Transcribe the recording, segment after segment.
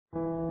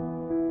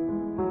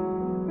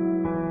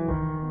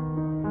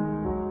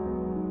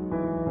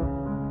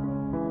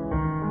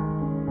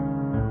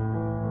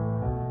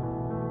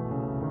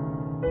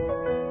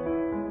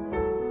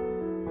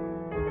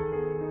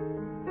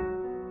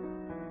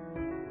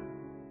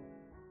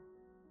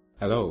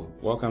Hello,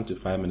 welcome to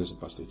 5 Minutes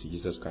of Pastority.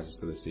 Jesus Christ is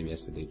still the same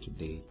yesterday,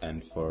 today,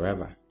 and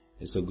forever.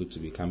 It's so good to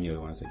be coming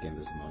here once again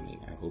this morning.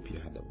 I hope you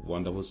had a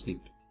wonderful sleep.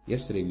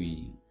 Yesterday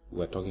we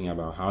were talking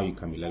about how you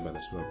can be led by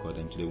the Spirit of God,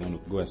 and today we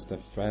want to go a step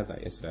further.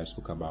 Yesterday I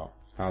spoke about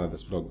how the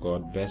Spirit of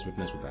God bears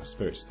witness with our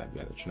spirits that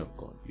we are the children of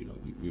God.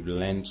 We've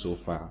learned so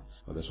far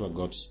that the Spirit of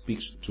God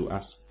speaks to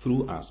us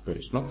through our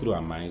spirits, not through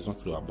our minds, not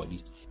through our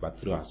bodies, but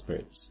through our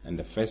spirits. And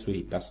the first way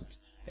He does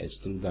it is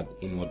through that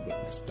inward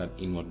witness, that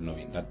inward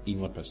knowing, that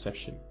inward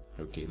perception.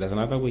 Okay, there's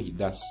another way He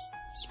does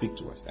speak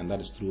to us, and that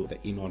is through the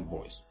inward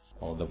voice,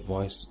 or the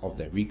voice of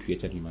the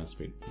recreated human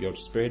spirit. Your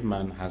spirit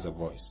man has a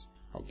voice,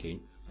 okay?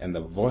 And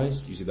the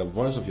voice, you see, the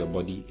voice of your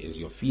body is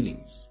your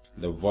feelings.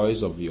 The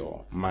voice of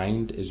your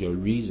mind is your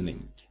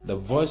reasoning. The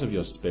voice of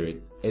your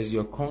spirit is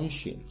your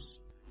conscience.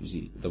 You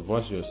see, the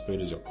voice of your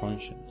spirit is your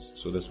conscience.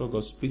 So that's what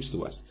God speaks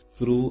to us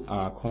through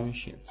our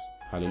conscience.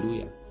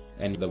 Hallelujah.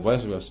 And the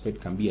voice of your spirit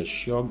can be a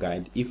sure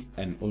guide if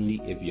and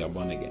only if you are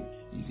born again.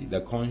 You see,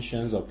 the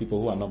conscience of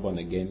people who are not born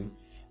again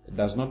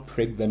does not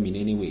prick them in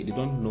any way. They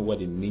don't know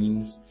what it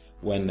means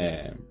when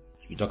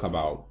you talk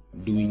about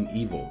doing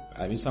evil.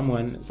 I mean,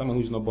 someone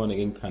who is not born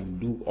again can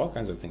do all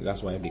kinds of things.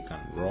 That's why they can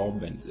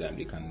rob and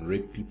they can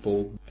rape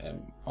people,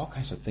 all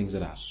kinds of things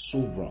that are so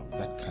wrong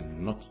that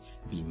cannot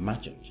be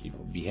imagined.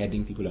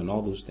 Beheading people and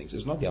all those things.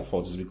 It's not their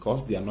fault. It's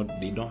because they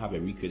don't have a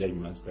recreated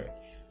human spirit.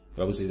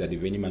 The Bible says that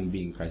if any man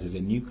be in Christ is a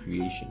new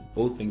creation.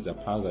 All things are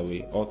passed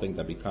away, all things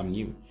are become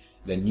new.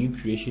 The new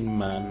creation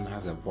man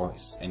has a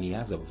voice, and he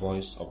has a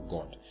voice of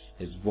God.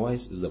 His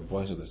voice is the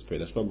voice of the Spirit.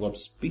 That's why God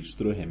speaks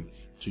through him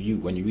to you.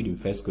 When you read in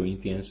 1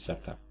 Corinthians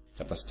chapter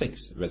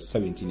 6, verse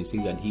 17, it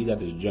says that he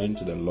that is joined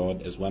to the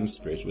Lord is one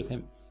spirit with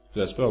him.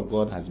 So the Spirit of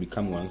God has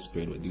become one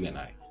spirit with you and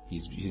I.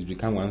 He's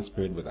become one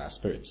spirit with our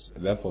spirits.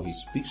 Therefore, he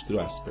speaks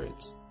through our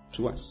spirits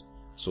to us.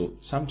 So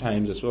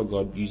sometimes the Spirit of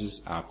God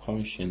uses our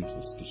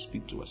consciences to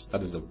speak to us.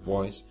 That is the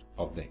voice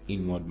of the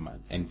inward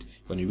man. And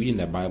when you read in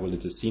the Bible,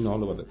 it is seen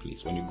all over the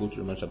place. When you go to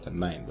Romans chapter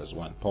 9, verse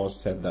 1, Paul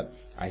said that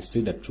I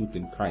say the truth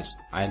in Christ.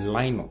 I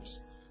lie not.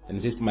 And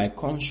it says, my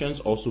conscience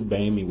also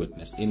bearing me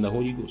witness in the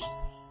Holy Ghost.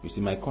 You see,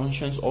 my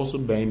conscience also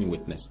bearing me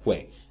witness.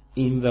 Where?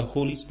 In the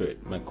Holy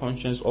Spirit. My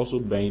conscience also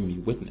bearing me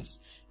witness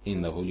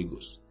in the Holy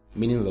Ghost.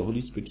 Meaning the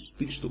Holy Spirit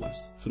speaks to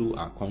us through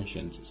our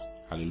consciences.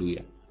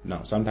 Hallelujah.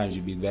 Now, sometimes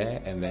you'll be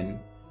there and then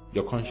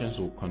your conscience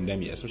will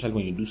condemn you, especially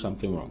when you do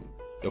something wrong.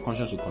 Your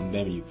conscience will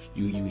condemn you.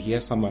 You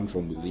hear someone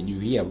from within. You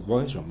hear a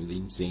voice from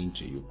within saying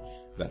to you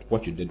that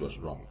what you did was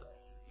wrong.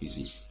 You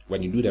see,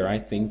 when you do the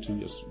right thing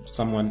to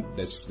someone,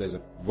 there's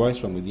a voice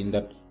from within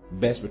that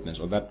bears witness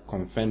or that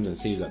confirms and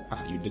says that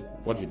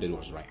what you did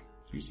was right.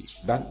 You see,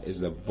 that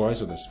is the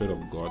voice of the Spirit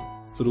of God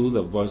through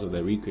the voice of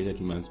the recreated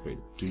human spirit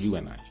to you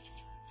and I.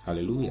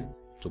 Hallelujah.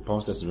 So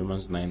Paul says in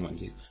Romans 9:1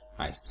 says,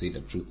 I say the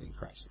truth in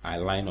Christ. I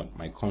lie not.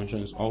 My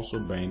conscience also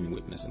bearing me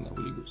witness in the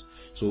Holy Ghost.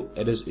 So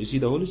it is, you see,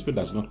 the Holy Spirit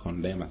does not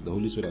condemn us. The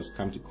Holy Spirit has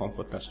come to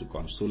comfort us, to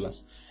console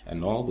us,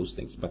 and all those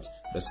things. But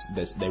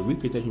the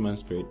recreated human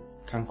spirit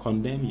can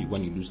condemn you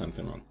when you do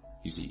something wrong.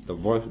 You see, the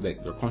voice,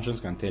 your conscience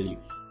can tell you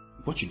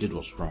what you did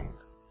was wrong.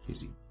 You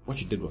see, what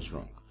you did was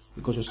wrong.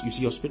 Because you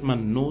see, your spirit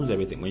man knows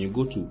everything. When you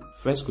go to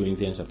 1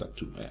 Corinthians chapter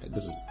 2,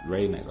 this is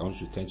very nice. I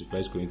want you to turn to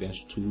 1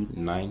 Corinthians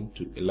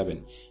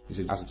 2:9-11. It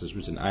says, as it is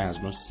written, eye has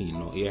not seen,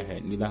 nor ear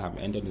heard, neither have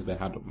entered into the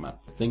heart of man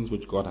things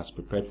which God has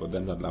prepared for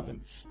them that love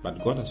him.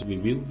 But God has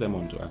revealed them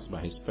unto us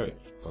by his Spirit.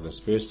 For the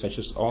Spirit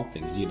searches all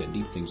things, yea, the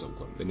deep things of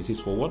God. Then it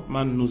says, for what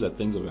man knows the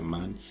things of a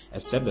man,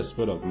 except the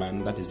spirit of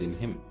man that is in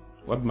him?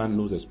 What man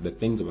knows the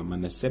things of a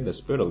man except the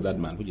spirit of that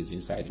man which is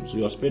inside him? So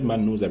your spirit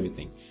man knows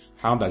everything.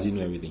 How does he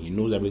know everything? He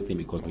knows everything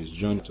because he is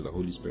joined to the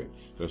Holy Spirit.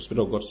 So the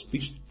Spirit of God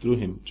speaks through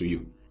him to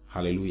you.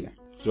 Hallelujah.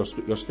 So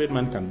your spirit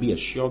man can be a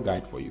sure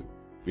guide for you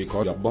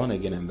because you are born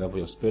again, and therefore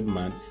your spirit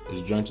man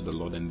is joined to the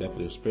Lord, and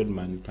therefore your spirit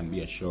man can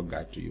be a sure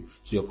guide to you.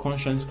 So your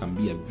conscience can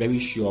be a very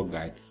sure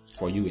guide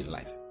for you in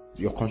life.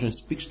 Your conscience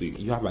speaks to you.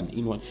 You have an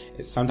inward,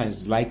 sometimes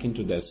it's likened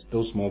to the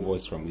still small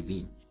voice from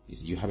within.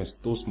 You have a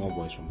still small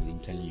voice from within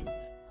telling you,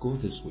 go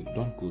this way,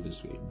 don't go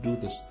this way, do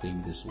this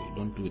thing this way,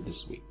 don't do it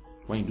this way.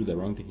 When you do the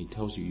wrong thing, he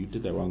tells you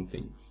did the wrong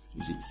thing.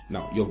 You see,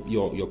 now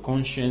your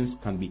conscience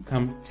can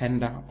become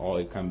tender or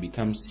it can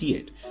become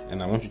seared.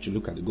 And I want you to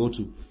look at it. Go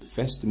to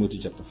 1 Timothy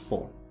chapter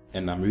 4,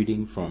 and I'm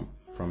reading from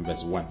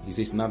verse 1. He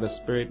says, now the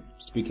Spirit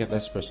speaketh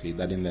expressly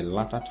that in the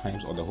latter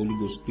times, or the Holy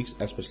Ghost speaks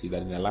expressly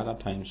that in the latter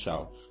times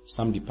shall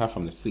some depart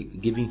from the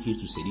faith, giving heed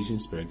to seducing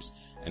spirits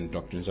and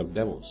doctrines of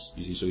devils.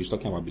 You see, so he's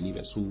talking about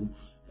believers who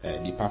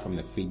depart from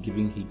the faith,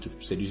 giving heed to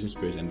seducing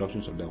spirits and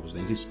doctrines of devils.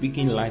 Then he says,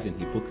 speaking lies and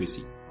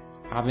hypocrisy,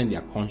 having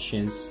their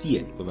conscience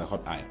seared with a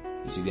hot iron.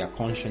 You see, their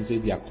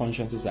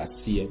consciences are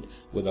seared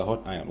with a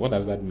hot iron. What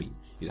does that mean?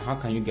 How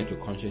can you get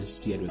your conscience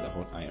seared with a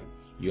hot iron?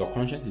 Your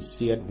conscience is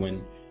seared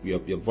when your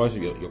voice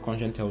of your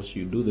conscience tells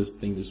you do this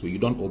thing this way. You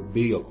don't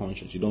obey your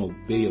conscience. You don't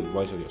obey your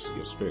voice of your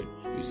spirit.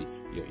 You see,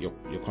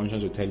 your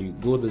conscience will tell you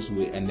go this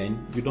way, and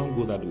then you don't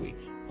go that way.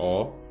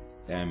 Or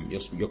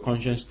your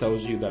conscience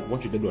tells you that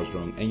what you did was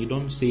wrong, and you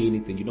don't say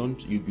anything,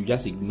 you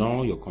just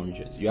ignore your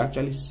conscience. You're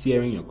actually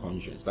searing your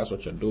conscience. That's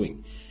what you're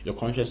doing. Your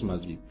conscience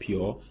must be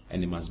pure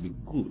and it must be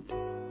good.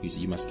 You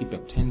see, you must keep a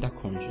tender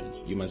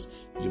conscience. You must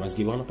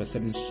develop a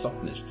certain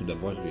softness to the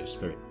voice of your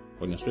spirit.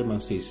 When your spirit man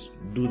says,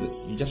 do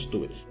this, you just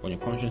do it. When your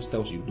conscience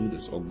tells you, do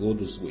this or go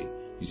this way,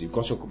 you see,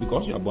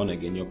 because you are born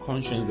again, your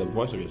conscience, the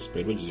voice of your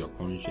spirit, which is your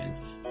conscience,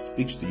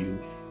 speaks to you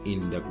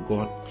in the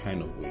God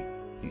kind of way.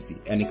 You see,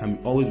 and it can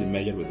always be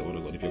measured with the word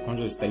of God. If your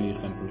conscience is telling you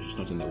something which is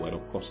not in the word,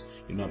 of course,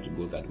 you don't have to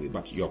go that way.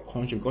 But your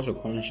conscience, because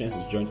your conscience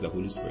is joined to the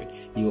Holy Spirit,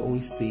 you will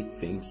always say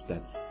things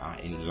that are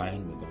in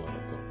line with the word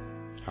of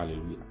God.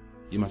 Hallelujah.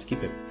 You must keep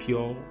a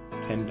pure,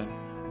 tender,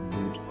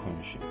 good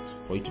conscience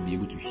for you to be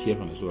able to hear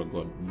from the word of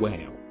God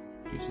well.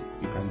 You see,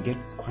 you can get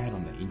quiet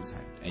on the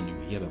inside and you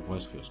hear the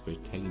voice of your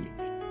spirit telling you,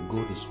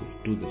 go this way,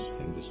 do this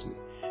thing this way.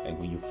 And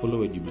when you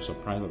follow it, you'll be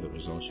surprised at the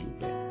results you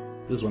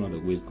bear. This is one of the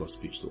ways God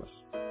speaks to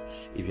us.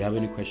 If you have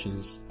any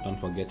questions, don't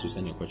forget to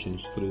send your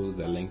questions through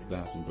the link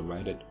that has been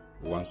provided.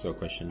 We'll answer your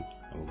question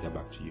and we'll get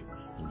back to you.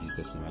 In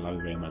Jesus' name, I love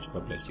you very much.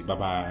 God bless you.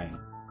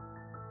 Bye-bye.